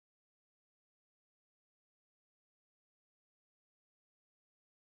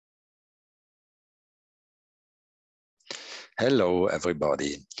Hello,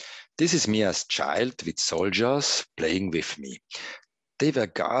 everybody. This is me as child with soldiers playing with me. They were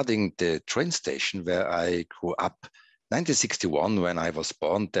guarding the train station where I grew up. 1961, when I was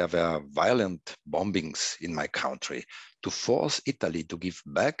born, there were violent bombings in my country to force Italy to give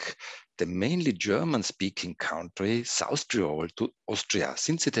back the mainly German-speaking country, South Tyrol, to Austria,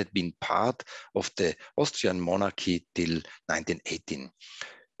 since it had been part of the Austrian monarchy till 1918.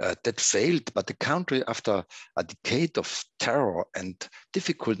 That failed, but the country, after a decade of terror and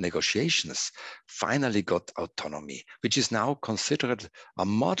difficult negotiations, finally got autonomy, which is now considered a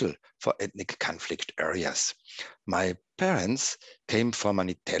model for ethnic conflict areas. My parents came from an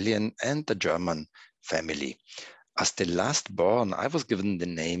Italian and a German family. As the last born, I was given the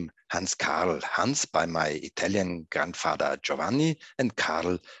name Hans Karl, Hans by my Italian grandfather Giovanni and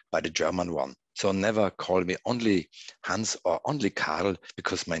Karl by the German one. So never call me only Hans or only Karl,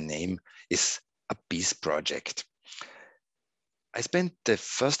 because my name is a peace project. I spent the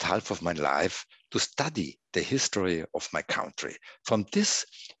first half of my life to study the history of my country. From this,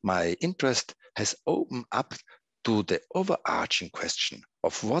 my interest has opened up to the overarching question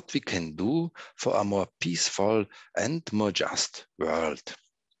of what we can do for a more peaceful and more just world.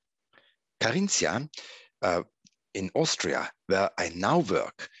 Carinthia, in Austria, where I now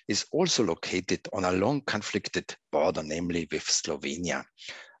work, is also located on a long conflicted border, namely with Slovenia.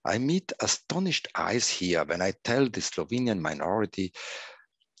 I meet astonished eyes here when I tell the Slovenian minority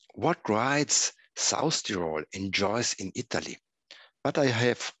what rights South Tyrol enjoys in Italy. But I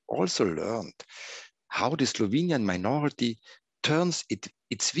have also learned how the Slovenian minority turns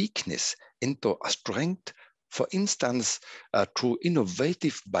its weakness into a strength, for instance, through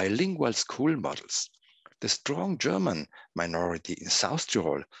innovative bilingual school models. The strong German minority in South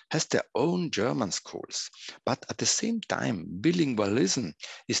Tyrol has their own German schools, but at the same time, bilingualism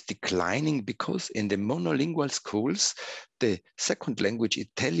is declining because in the monolingual schools, the second language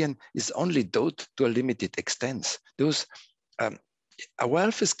Italian is only taught to a limited extent. Thus, a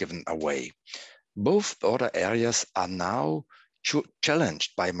wealth is given away. Both border areas are now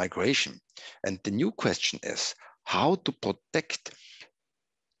challenged by migration. And the new question is how to protect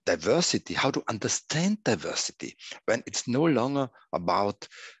diversity, how to understand diversity when it's no longer about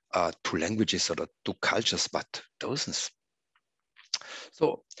two languages or two cultures, but dozens.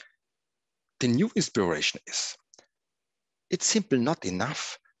 So the new inspiration is, it's simply not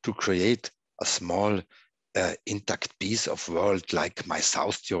enough to create a small intact piece of world like my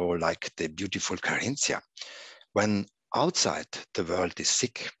South Tyrol, like the beautiful Carinthia. When outside the world is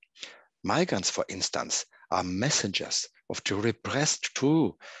sick, migrants, for instance, are messengers of the repressed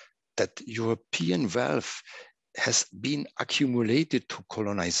truth that European wealth has been accumulated to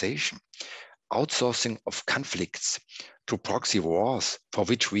colonization, outsourcing of conflicts to proxy wars for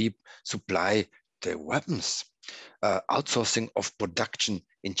which we supply the weapons, outsourcing of production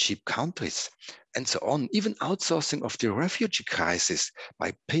in cheap countries, and so on, even outsourcing of the refugee crisis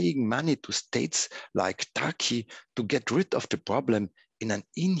by paying money to states like Turkey to get rid of the problem in an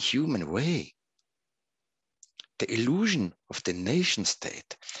inhuman way. The illusion of the nation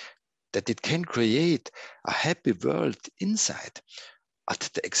state, that it can create a happy world inside at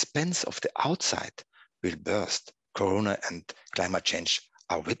the expense of the outside, will burst. Corona and climate change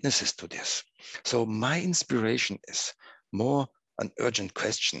are witnesses to this. So my inspiration is more an urgent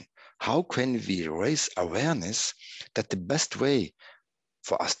question. How can we raise awareness that the best way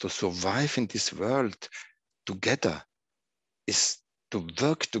for us to survive in this world together is to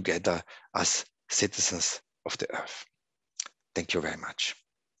work together as citizens of the earth? Thank you very much.